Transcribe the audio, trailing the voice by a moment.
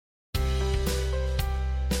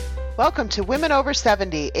Welcome to Women Over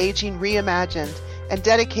 70, Aging Reimagined, and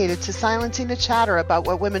dedicated to silencing the chatter about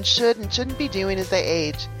what women should and shouldn't be doing as they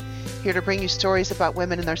age. Here to bring you stories about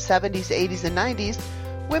women in their 70s, 80s, and 90s,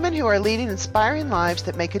 women who are leading inspiring lives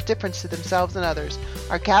that make a difference to themselves and others,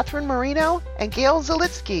 are Catherine Marino and Gail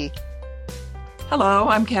Zalitsky. Hello,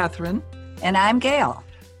 I'm Catherine. And I'm Gail.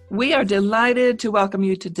 We are delighted to welcome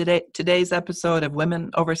you to today's episode of Women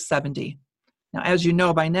Over 70. Now, as you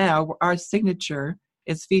know by now, our signature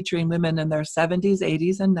is featuring women in their 70s,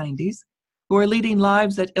 80s, and 90s who are leading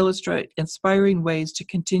lives that illustrate inspiring ways to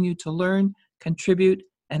continue to learn, contribute,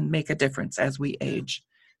 and make a difference as we age.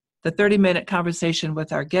 The 30-minute conversation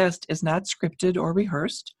with our guest is not scripted or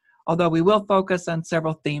rehearsed, although we will focus on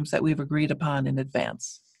several themes that we've agreed upon in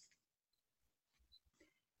advance.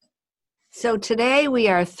 So today we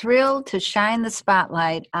are thrilled to shine the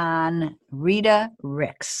spotlight on Rita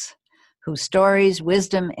Rix, whose stories,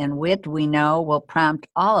 wisdom, and wit we know will prompt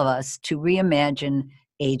all of us to reimagine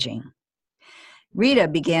aging. Rita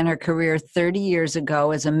began her career 30 years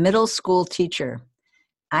ago as a middle school teacher.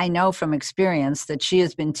 I know from experience that she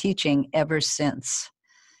has been teaching ever since.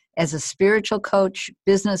 As a spiritual coach,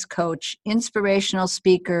 business coach, inspirational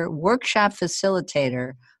speaker, workshop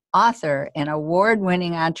facilitator, author, and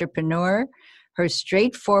award-winning entrepreneur, her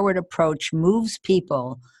straightforward approach moves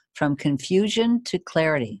people from confusion to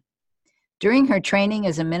clarity. During her training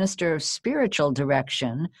as a minister of spiritual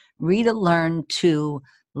direction, Rita learned to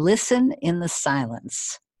listen in the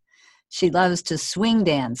silence. She loves to swing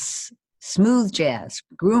dance, smooth jazz,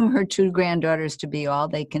 groom her two granddaughters to be all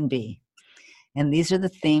they can be. And these are the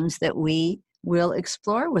themes that we will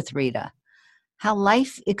explore with Rita. How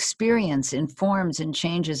life experience informs and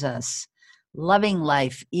changes us, loving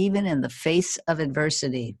life even in the face of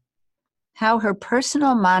adversity. How her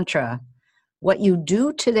personal mantra, "What you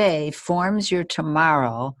do today forms your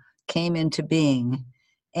tomorrow," came into being,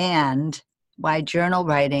 and why journal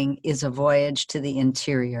writing is a voyage to the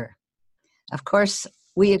interior. Of course,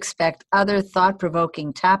 we expect other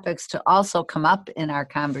thought-provoking topics to also come up in our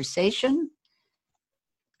conversation.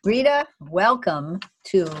 Rita, welcome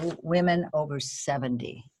to Women Over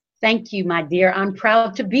 70. Thank you, my dear. I'm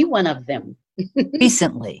proud to be one of them.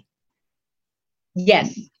 Recently.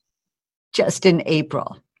 Yes. Just in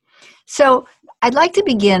April. So I'd like to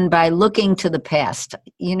begin by looking to the past.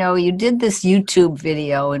 You know, you did this YouTube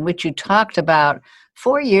video in which you talked about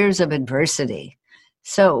 4 years of adversity.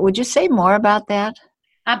 So would you say more about that?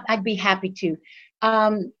 I'd be happy to.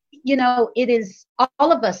 It is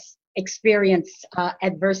all of us experience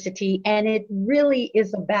adversity, and it really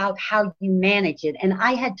is about how you manage it. And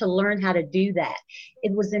I had to learn how to do that.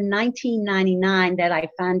 It was in 1999 that I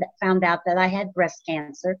found out that I had breast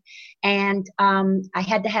cancer, and I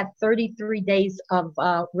had to have 33 days of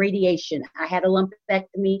radiation. I had a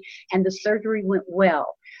lumpectomy, and the surgery went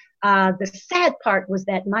well. The sad part was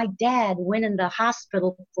that my dad went in the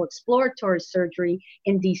hospital for exploratory surgery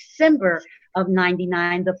in December of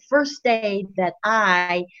 99, the first day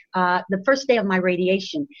of my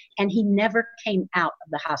radiation, and he never came out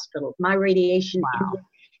of the hospital. My radiation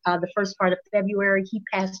ended the first part of February. He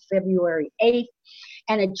passed February 8th,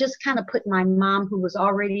 and it just kind of put my mom, who was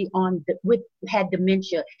already had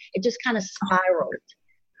dementia, it just kind of spiraled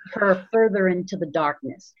her further into the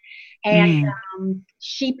darkness. And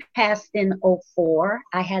she passed in 2004.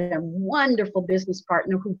 I had a wonderful business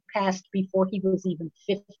partner who passed before he was even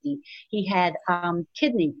 50. He had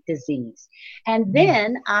kidney disease. And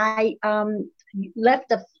then I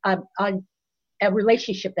left a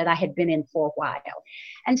relationship that I had been in for a while.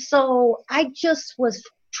 And so I just was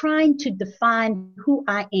trying to define who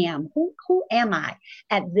I am. Who am I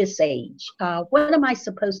at this age? What am I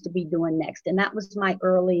supposed to be doing next? And that was my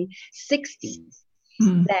early 60s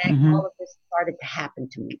that all of this started to happen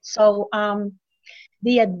to me. So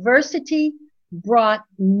the adversity brought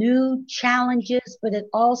new challenges, but it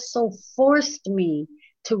also forced me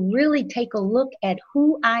to really take a look at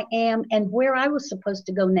who I am and where I was supposed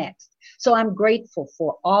to go next. So I'm grateful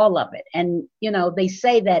for all of it. And, you know, they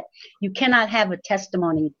say that you cannot have a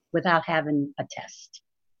testimony without having a test.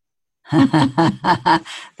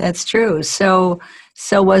 That's true. So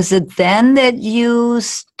was it then that you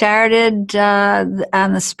started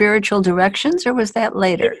on the spiritual directions, or was that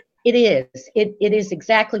later? It is. It is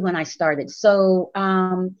exactly when I started. So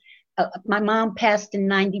my mom passed in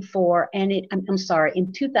 94, and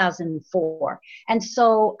in 2004. And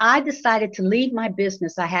so I decided to leave my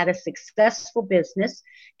business. I had a successful business,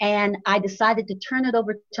 and I decided to turn it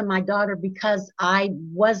over to my daughter because I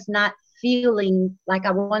was not feeling like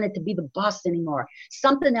I wanted to be the boss anymore.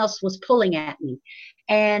 Something else was pulling at me.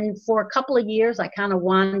 And for a couple of years, I kind of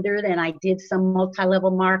wandered and I did some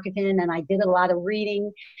multi-level marketing and I did a lot of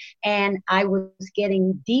reading, and I was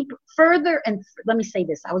getting further and let me say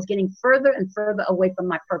this, I was getting further and further away from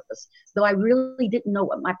my purpose. Though I really didn't know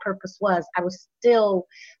what my purpose was, I was still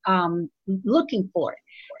looking for it.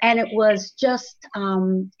 And it was just,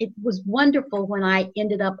 it was wonderful when I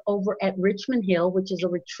ended up over at Richmond Hill, which is a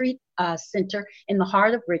retreat center in the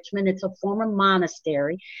heart of Richmond. It's a former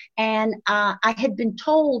monastery. And I had been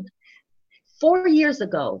told 4 years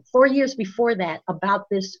before that, about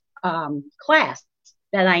this class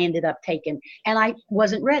that I ended up taking, and I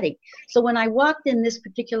wasn't ready. So when I walked in this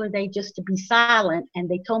particular day just to be silent, and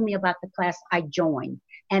they told me about the class, I joined.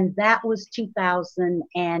 And that was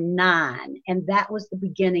 2009. And that was the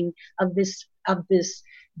beginning of this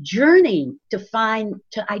journey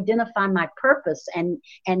to identify my purpose and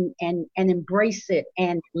embrace it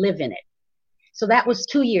and live in it. So that was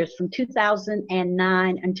 2 years, from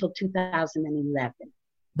 2009 until 2011.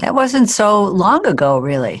 That wasn't so long ago,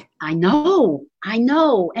 really. I know.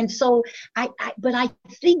 And so but I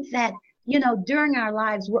think that, during our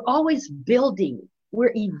lives, we're always building.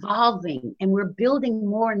 We're evolving, and we're building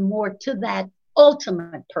more and more to that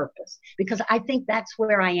ultimate purpose, because I think that's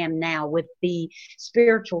where I am now with the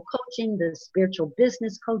spiritual coaching, the spiritual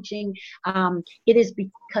business coaching. It is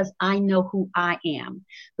because I know who I am.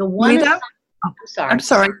 I'm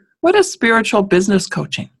sorry. What is spiritual business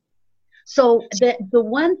coaching? So the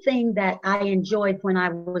one thing that I enjoyed when I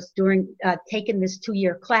was taking this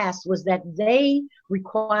 2-year class was that they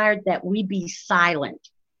required that we be silent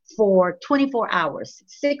for 24 hours,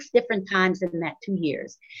 6 different times in that 2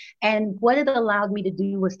 years. And what it allowed me to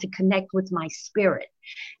do was to connect with my spirit.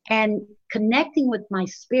 And connecting with my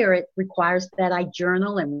spirit requires that I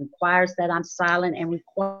journal, and requires that I'm silent, and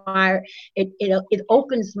it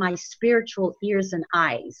opens my spiritual ears and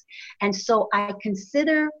eyes. And so I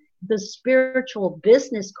consider the spiritual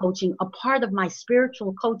business coaching a part of my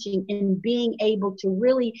spiritual coaching, in being able to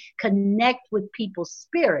really connect with people's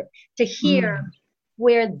spirit, to hear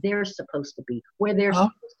where they're supposed to be, where they're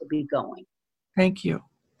supposed to be going. Thank you.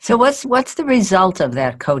 So what's the result of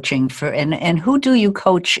that coaching and who do you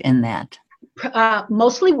coach in that?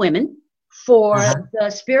 Mostly women for the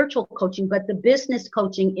spiritual coaching, but the business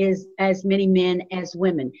coaching is as many men as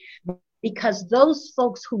women, because those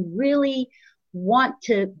folks who really want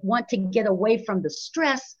to get away from the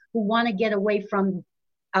stress, who want to get away from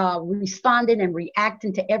responding and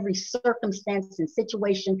reacting to every circumstance and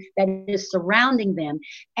situation that is surrounding them,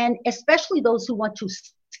 and especially those who want to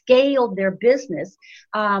scale their business,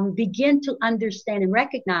 begin to understand and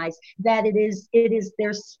recognize that it is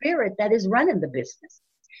their spirit that is running the business,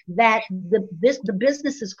 that the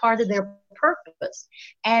business is part of their purpose.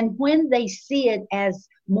 And when they see it as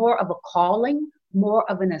more of a calling, more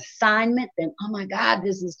of an assignment than, oh my God,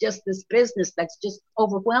 this is just this business that's just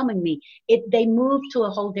overwhelming me, they move to a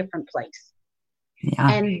whole different place.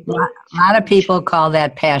 Yeah. And a lot of people call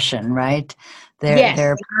that passion, right?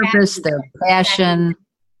 Their purpose, their passion,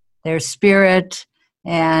 their spirit.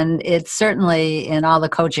 And it's certainly, in all the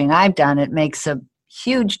coaching I've done, it makes a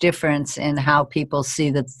huge difference in how people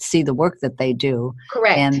see the work that they do.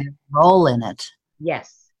 Correct. And their role in it.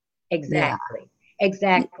 Yes, exactly. Yeah.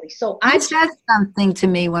 Exactly. So you said something to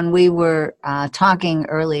me when we were talking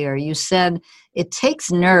earlier. You said it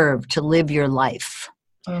takes nerve to live your life.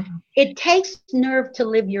 Mm-hmm. It takes nerve to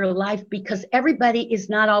live your life, because everybody is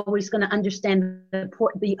not always going to understand the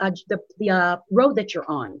road that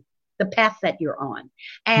you're on, the path that you're on.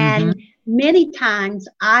 And many times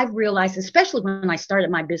I've realized, especially when I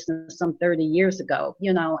started my business some 30 years ago,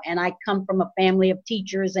 and I come from a family of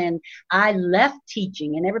teachers, and I left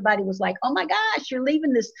teaching, and everybody was like, oh my gosh, you're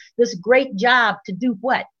leaving this great job to do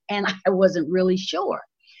what? And I wasn't really sure.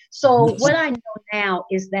 So what I know now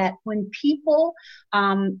is that when people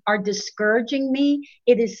are discouraging me,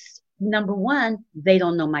 it is, number one, they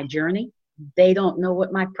don't know my journey. They don't know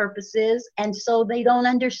what my purpose is, and so they don't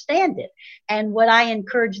understand it. And what I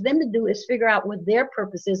encourage them to do is figure out what their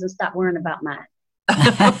purpose is and stop worrying about mine.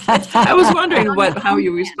 I was wondering how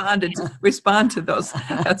you respond to those.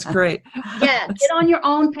 That's great. Yeah, get on your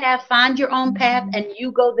own path, find your own path, and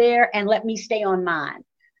you go there, and let me stay on mine.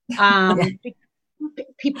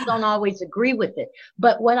 People don't always agree with it.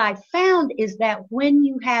 But what I found is that when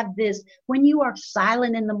you are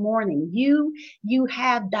silent in the morning, you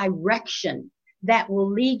have direction that will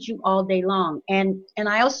lead you all day long. And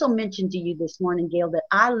I also mentioned to you this morning, Gail, that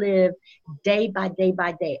I live day by day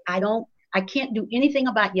by day. I can't do anything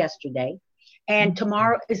about yesterday, and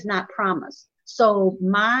tomorrow is not promised. So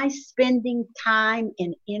my spending time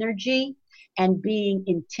and energy and being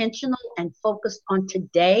intentional and focused on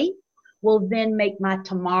today will then make my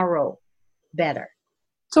tomorrow better.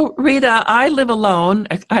 So, Rita, I live alone.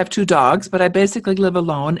 I have 2 dogs, but I basically live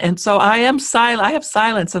alone. And so I am silent. I have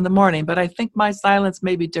silence in the morning, but I think my silence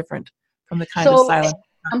may be different from the kind of So silence.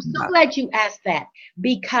 I'm so glad you asked that,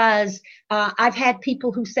 because I've had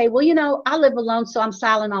people who say, well, I live alone, so I'm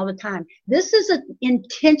silent all the time. This is an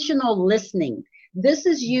intentional listening. This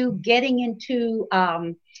is you getting into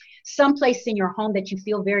someplace in your home that you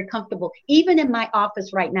feel very comfortable. Even in my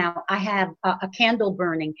office right now, I have a candle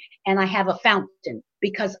burning and I have a fountain,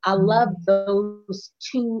 because I love those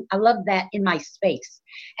two. I love that in my space.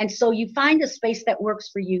 And so you find a space that works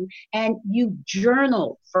for you, and you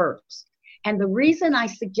journal first. And the reason I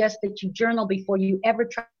suggest that you journal before you ever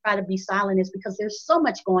try to be silent is because there's so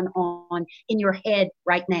much going on in your head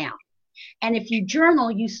right now. And if you journal,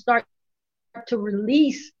 you start to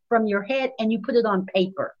release from your head and you put it on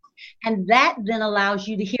paper. And that then allows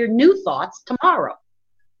you to hear new thoughts tomorrow.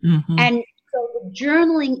 Mm-hmm. And so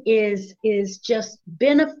journaling is just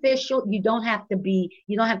beneficial. You don't have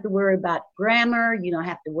to worry about grammar. You don't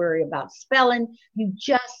have to worry about spelling. You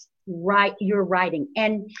just write, you're writing.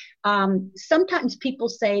 And sometimes people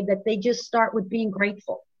say that they just start with being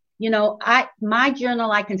grateful. My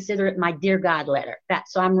journal, I consider it my dear God letter.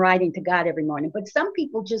 So I'm writing to God every morning. But some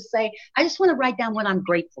people just say, I just want to write down what I'm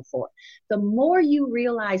grateful for. The more you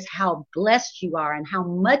realize how blessed you are and how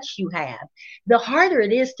much you have, the harder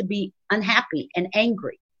it is to be unhappy and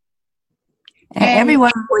angry. And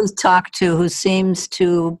everyone we talk to who seems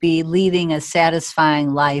to be leading a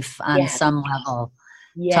satisfying life on some level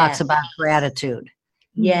talks about gratitude.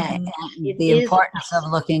 Yes. And the importance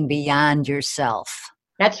of looking beyond yourself.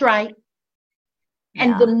 That's right.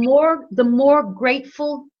 And the more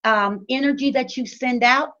grateful energy that you send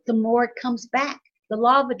out, the more it comes back. The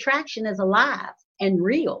law of attraction is alive and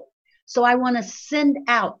real. So I want to send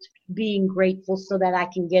out being grateful so that I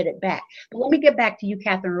can get it back. But let me get back to you,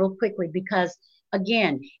 Catherine, real quickly, because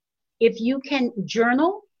again, if you can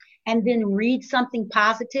journal and then read something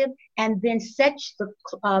positive and then set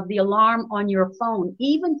the alarm on your phone,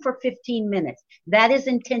 even for 15 minutes, that is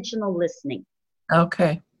intentional listening.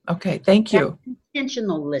 Okay. Thank you. That's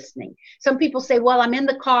intentional listening. Some people say, well, I'm in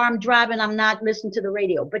the car, I'm driving, I'm not listening to the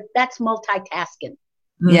radio, but that's multitasking.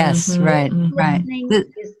 Yes, right. Listening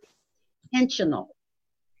is intentional.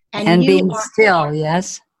 And being still,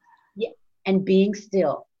 yes. Yeah, and being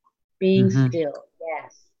still. Being still.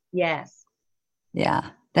 Yes. Yeah.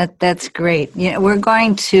 That's great. We're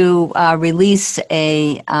going to release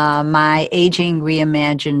a My Aging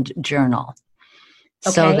Reimagined journal,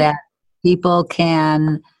 so that people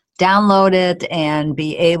can download it and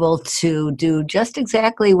be able to do just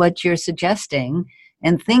exactly what you're suggesting,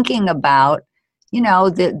 and thinking about,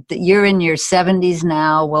 that you're in your 70s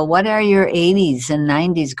now. Well, what are your 80s and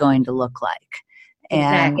 90s going to look like?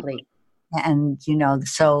 Exactly. And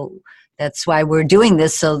so that's why we're doing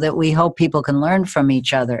this, so that we hope people can learn from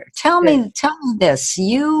each other. Tell me this.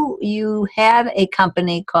 You had a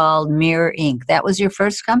company called Mirror Inc. That was your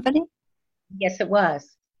first company? Yes, it was.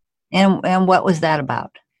 And what was that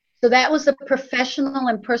about? So that was a professional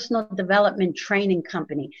and personal development training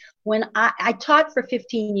company. When I taught for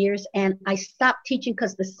 15 years, and I stopped teaching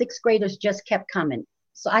because the 6th graders just kept coming.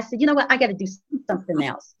 So I said, you know what, I got to do something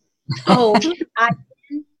else. So I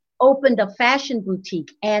opened a fashion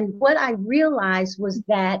boutique. And what I realized was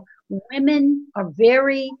that women are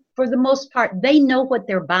for the most part, they know what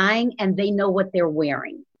they're buying and they know what they're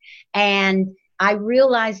wearing. And I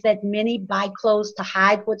realized that many buy clothes to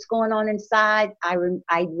hide what's going on inside.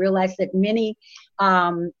 I realized that many,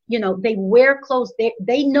 they wear clothes.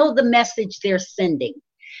 They know the message they're sending.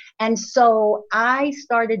 And so I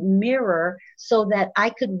started Mirror so that I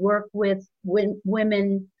could work with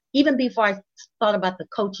women. Even before I thought about the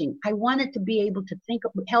coaching, I wanted to be able to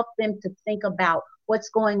help them to think about what's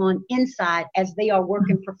going on inside as they are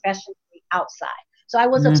working professionally outside. So I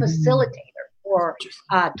was a facilitator for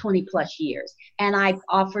 20 plus years, and I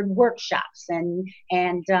offered workshops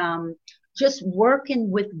and just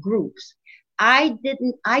working with groups. I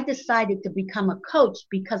decided to become a coach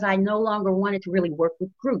because I no longer wanted to really work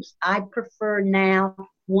with groups. I prefer now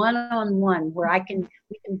one-on-one, where I can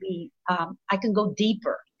go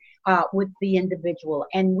deeper with the individual,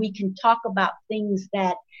 and we can talk about things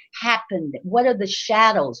that happened. What are the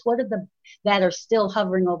shadows? What are that are still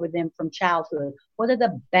hovering over them from childhood? What are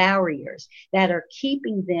the barriers that are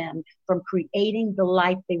keeping them from creating the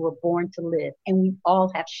life they were born to live? And we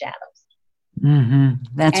all have shadows.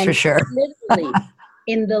 That's for sure. Literally,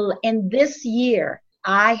 in this year,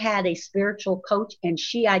 I had a spiritual coach, and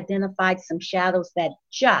she identified some shadows that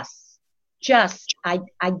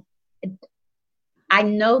I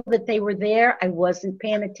know that they were there. I wasn't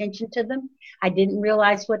paying attention to them. I didn't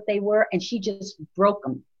realize what they were, and she just broke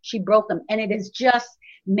them. She broke them, and it has just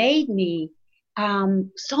made me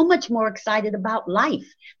so much more excited about life,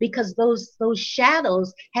 because those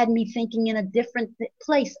shadows had me thinking in a different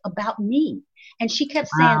place about me. And she kept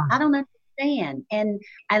saying, Wow. I don't understand. And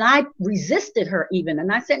I resisted her even.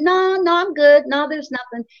 And I said, no, I'm good. No, there's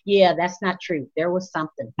nothing. Yeah, that's not true. There was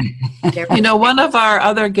something. One of our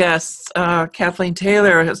other guests, Kathleen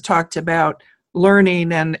Taylor, has talked about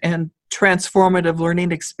learning and transformative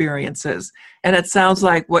learning experiences. And it sounds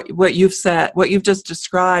like what you've said, what you've just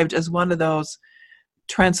described as one of those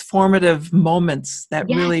transformative moments that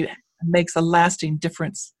really makes a lasting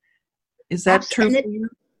difference. Is that true for you?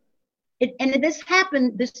 And this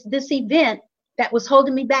happened, this event that was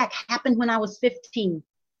holding me back happened when I was 15.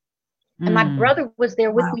 And my brother was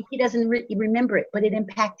there with me. He doesn't remember it, but it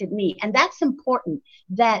impacted me. And that's important,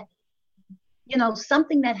 that,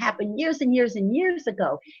 something that happened years and years and years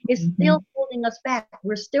ago is still holding us back.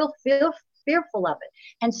 We're still fearful of it.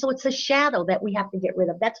 And so it's a shadow that we have to get rid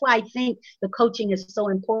of. That's why I think the coaching is so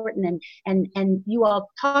important, and you all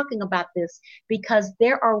talking about this, because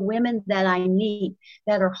there are women that I meet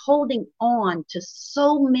that are holding on to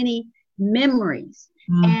so many memories.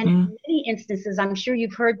 And in many instances, I'm sure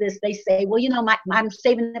you've heard this, they say, well, I'm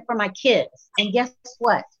saving it for my kids. And guess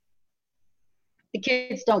what? The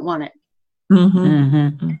kids don't want it.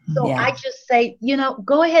 So I just say,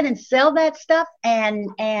 go ahead and sell that stuff and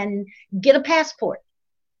get a passport.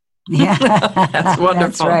 Yeah, that's wonderful.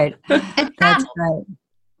 That's right. That's right.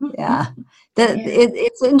 Yeah.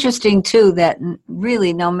 It's interesting, too, that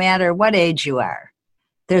really no matter what age you are,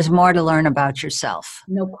 there's more to learn about yourself.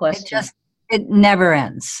 No question. It never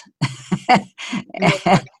ends.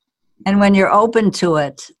 And when you're open to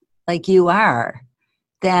it, like you are,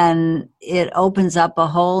 then it opens up a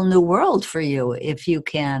whole new world for you if you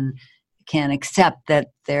can accept that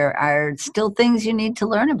there are still things you need to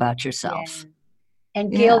learn about yourself. Yeah.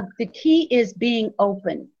 And Gail, the key is being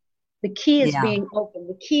open. The key is being open.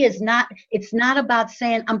 The key is it's not about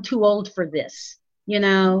saying I'm too old for this.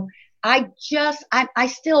 I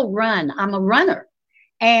still run. I'm a runner.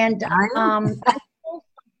 And I do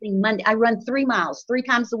something Monday. I run 3 miles 3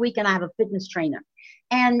 times a week, and I have a fitness trainer.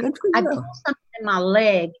 And I pulled something in my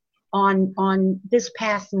leg on this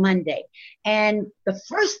past Monday. And the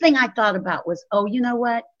first thing I thought about was, oh, you know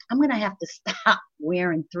what? I'm going to have to stop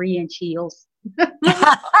wearing 3-inch heels.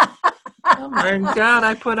 Oh my God,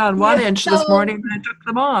 I put on 1 inch this morning and I took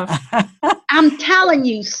them off. I'm telling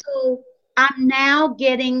you, so I'm now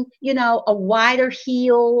getting, a wider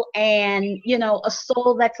heel and, a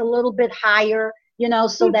sole that's a little bit higher,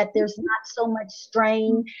 so that there's not so much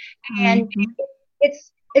strain. And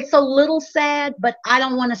it's a little sad, but I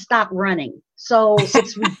don't want to stop running. So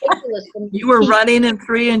it's ridiculous. You were running in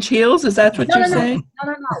 3-inch heels? Is that what you're saying?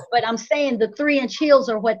 No. But I'm saying the 3-inch heels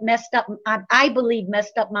are what messed up, I believe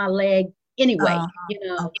messed up my leg anyway,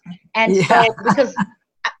 Okay. And so, because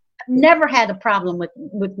I've never had a problem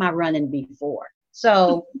with my running before.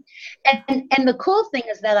 So, and the cool thing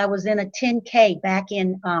is that I was in a 10K back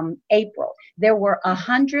in April. There were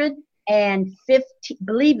 115,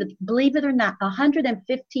 believe it or not,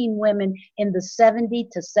 115 women in the 70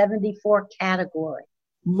 to 74 category.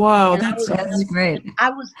 Wow, And that's great. I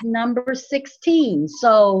was number 16.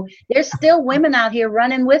 So there's still women out here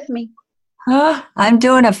running with me. I'm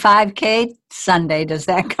doing a 5K Sunday. Does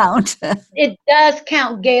that count? It does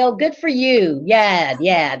count, Gail. Good for you. Yeah.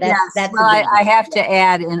 That's well, I have to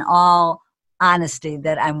add, in all honesty,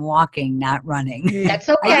 that I'm walking, not running. That's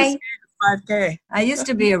okay. 5K. I used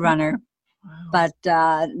to be a runner, but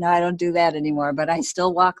no, I don't do that anymore. But I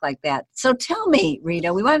still walk like that. So tell me,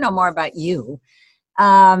 Rita, we want to know more about you.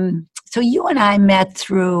 So you and I met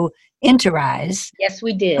through Interrise. Yes,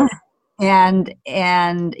 we did. And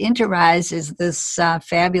Interrise is this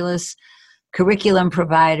fabulous curriculum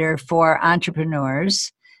provider for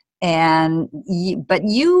entrepreneurs. But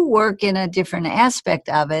you work in a different aspect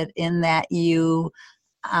of it, in that you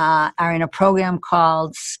are in a program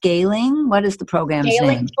called Scaling. What is the program's name?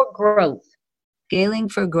 Scaling for Growth. Scaling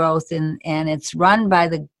for Growth, and it's run by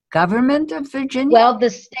the government of Virginia? Well, the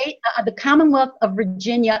state, the Commonwealth of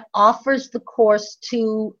Virginia offers the course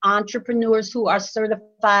to entrepreneurs who are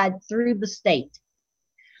certified through the state.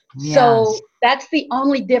 Yes. So that's the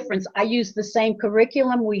only difference. I use the same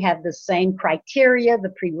curriculum. We have the same criteria,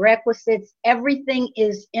 the prerequisites. Everything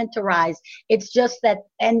is Interrise. It's just that,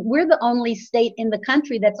 and we're the only state in the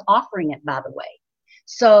country that's offering it, by the way.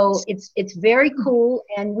 So it's very cool,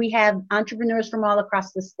 and we have entrepreneurs from all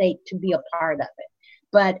across the state to be a part of it.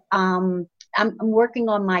 But I'm working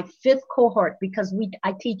on my 5th cohort because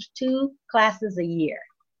I teach 2 classes a year.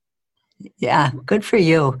 Yeah, good for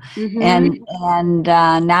you. Mm-hmm.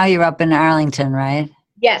 And now you're up in Arlington, right?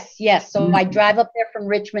 Yes. So I drive up there from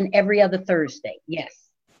Richmond every other Thursday. Yes.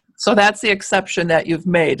 So that's the exception that you've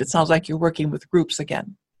made. It sounds like you're working with groups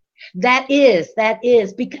again. That is,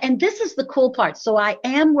 and this is the cool part. So I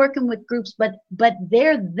am working with groups, but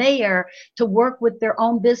they're there to work with their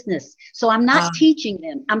own business. So I'm not teaching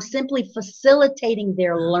them. I'm simply facilitating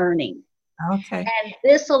their learning. Okay. And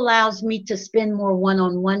this allows me to spend more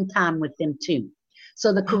one-on-one time with them too.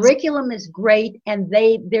 So the curriculum is great, and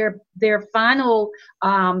their final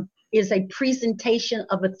is a presentation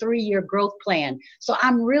of a 3-year growth plan. So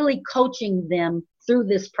I'm really coaching them through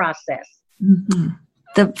this process. Mm-hmm.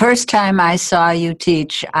 The first time I saw you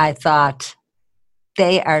teach, I thought,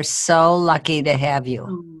 they are so lucky to have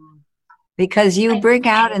you. Because you bring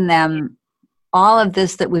out in them all of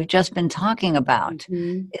this that we've just been talking about.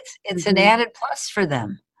 Mm-hmm. It's an added plus for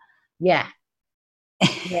them. Yeah.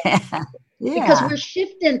 Yeah. Because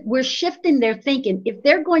we're shifting their thinking. If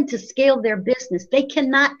they're going to scale their business, they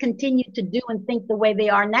cannot continue to do and think the way they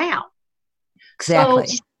are now. Exactly.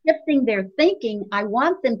 So shifting their thinking, I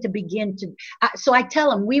want them to begin to, so I tell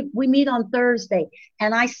them, we meet on Thursday,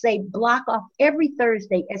 and I say, block off every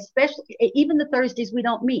Thursday, especially even the Thursdays we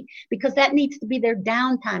don't meet, because that needs to be their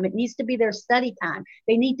downtime. It needs to be their study time.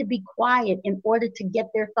 They need to be quiet in order to get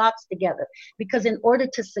their thoughts together, because in order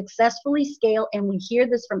to successfully scale, and we hear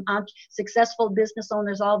this from successful business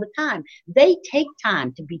owners all the time, they take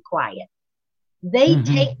time to be quiet. They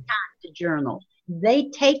take time to journal. They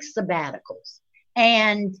take sabbaticals.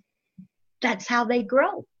 And that's how they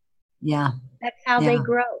grow. Yeah. That's how they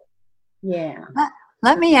grow. Yeah.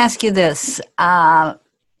 Let me ask you this.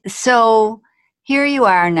 So here you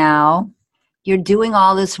are now. You're doing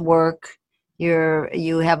all this work.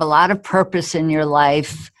 You have a lot of purpose in your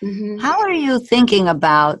life. Mm-hmm. How are you thinking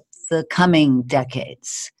about the coming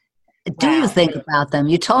decades? Do you think about them?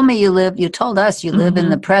 You told us you live in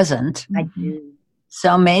the present. I do.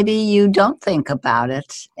 So maybe you don't think about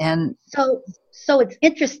it. And so it's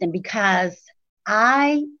interesting, because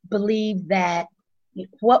I believe that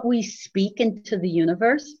what we speak into the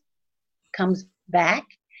universe comes back.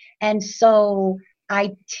 And so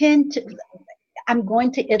I'm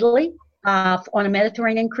going to Italy on a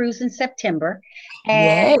Mediterranean cruise in September.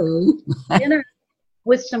 And dinner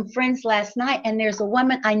with some friends last night, and there's a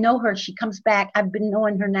woman, I know her, she comes back. I've been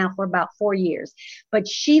knowing her now for about 4 years, but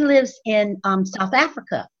she lives in South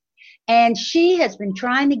Africa. And she has been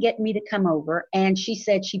trying to get me to come over, and she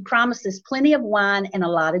said she promises plenty of wine and a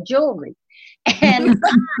lot of jewelry. And I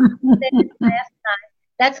said last night,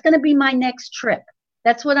 that's going to be my next trip.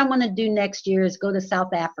 That's what I'm going to do next year, is go to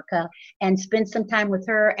South Africa and spend some time with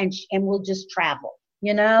her, and we'll just travel,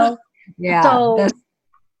 you know? Yeah. So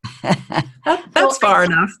that's far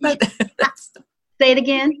enough. Say it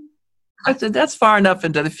again. I said that's far enough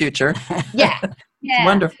into the future. Yeah. Yeah.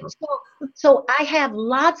 Wonderful. So I have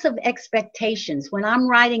lots of expectations. When I'm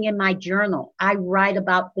writing in my journal, I write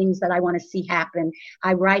about things that I want to see happen.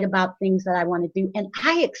 I write about things that I want to do, and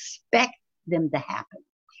I expect them to happen.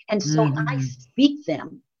 And so I speak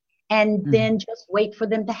them, and then just wait for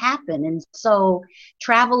them to happen. And so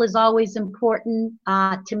travel is always important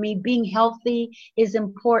to me. Being healthy is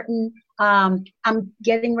important. I'm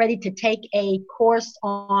getting ready to take a course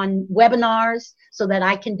on webinars so that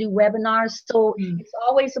I can do webinars. So it's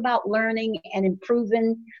always about learning and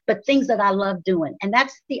improving, but things that I love doing. And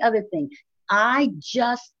that's the other thing. I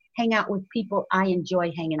just hang out with people I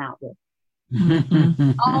enjoy hanging out with.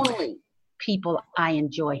 Only people I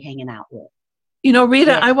enjoy hanging out with. You know,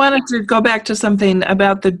 Rita, I wanted to go back to something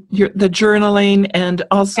about the journaling, and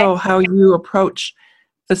also how you approach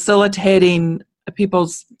facilitating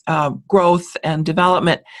people's growth and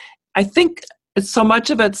development. I think so much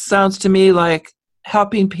of it sounds to me like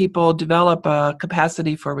helping people develop a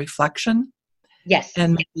capacity for reflection. Yes.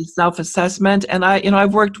 And maybe self-assessment. And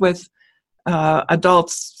I've worked with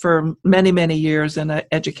adults for many, many years in an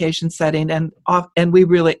education setting, and we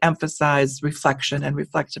really emphasize reflection and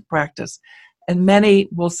reflective practice. And many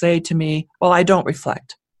will say to me, well, I don't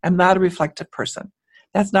reflect. I'm not a reflective person.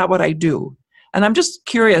 That's not what I do. And I'm just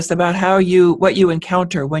curious about what you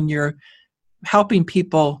encounter when you're helping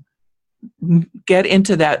people get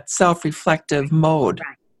into that self-reflective mode.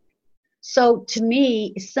 Right. So to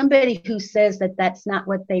me, somebody who says that that's not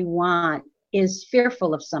what they want is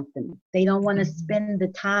fearful of something. They don't want to spend the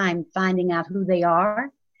time finding out who they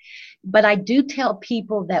are. But I do tell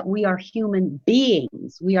people that we are human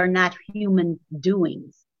beings. We are not human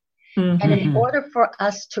doings. Mm-hmm. And in order for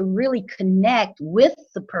us to really connect with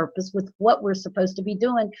the purpose, with what we're supposed to be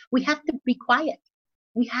doing, we have to be quiet.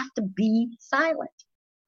 We have to be silent.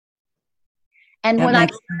 And what I've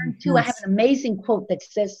learned too, I have an amazing quote that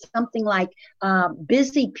says something like,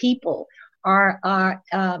 busy people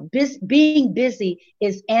being busy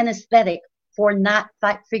is anesthetic for not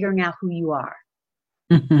figuring out who you are.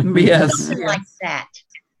 Yes. Something like that.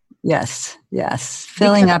 Yes.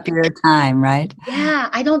 Filling up your time, right? Yeah,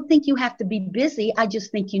 I don't think you have to be busy. I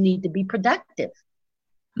just think you need to be productive.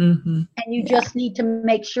 Mm-hmm. And you just need to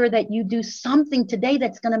make sure that you do something today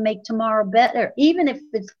that's going to make tomorrow better, even if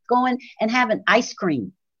it's going and having ice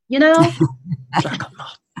cream, you know?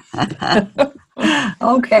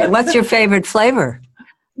 Okay, what's your favorite flavor?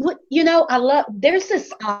 You know, there's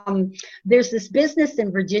this business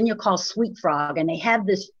in Virginia called Sweet Frog, and they have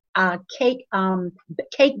this cake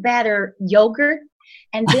batter yogurt,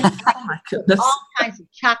 and then all kinds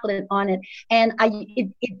of chocolate on it. And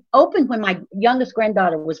it opened when my youngest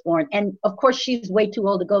granddaughter was born, and of course she's way too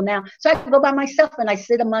old to go now, so I go by myself and I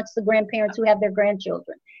sit amongst the grandparents who have their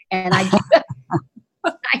grandchildren, and I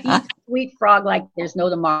eat Sweet Frog like there's no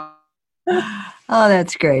tomorrow. Oh,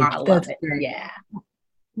 that's great. That's great. Yeah.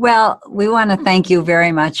 Well, we want to thank you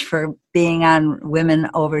very much for being on Women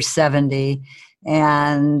Over 70.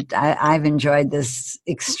 And I've enjoyed this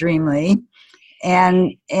extremely.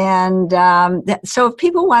 And so if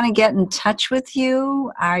people want to get in touch with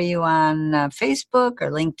you, are you on Facebook or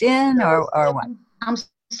LinkedIn or what? I'm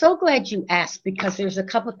so glad you asked, because there's a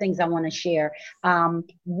couple of things I want to share.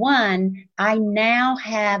 One, I now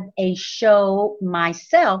have a show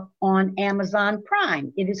myself on Amazon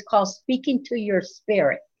Prime. It is called Speaking to Your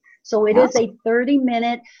Spirit. So it is a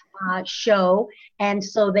 30-minute show, and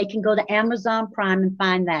so they can go to Amazon Prime and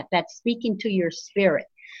find that. That's Speaking to Your Spirit.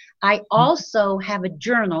 I also have a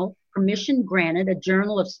journal, permission granted, a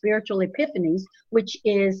journal of spiritual epiphanies, which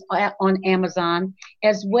is on Amazon,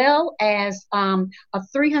 as well as a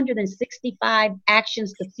 365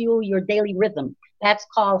 actions to fuel your daily rhythm. That's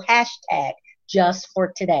called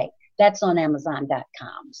 #JustForToday. That's on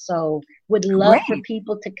Amazon.com. So would love for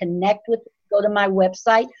people to connect with. Go to my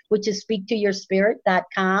website, which is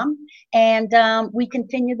speaktoyourspirit.com, and we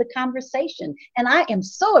continue the conversation. And I am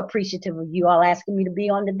so appreciative of you all asking me to be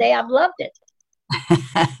on today. I've loved it.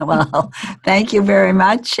 Well, thank you very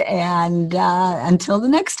much, and until the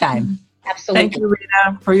next time. Absolutely. Thank you,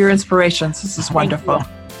 Rita, for your inspirations. This is wonderful.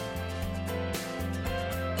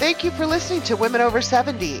 Thank you for listening to Women Over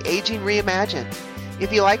 70, Aging Reimagined.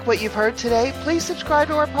 If you like what you've heard today, please subscribe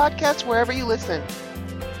to our podcast wherever you listen.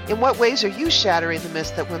 In what ways are you shattering the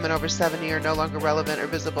myth that women over 70 are no longer relevant or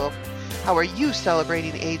visible? How are you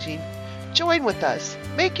celebrating aging? Join with us.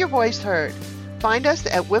 Make your voice heard. Find us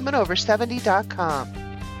at womenover70.com.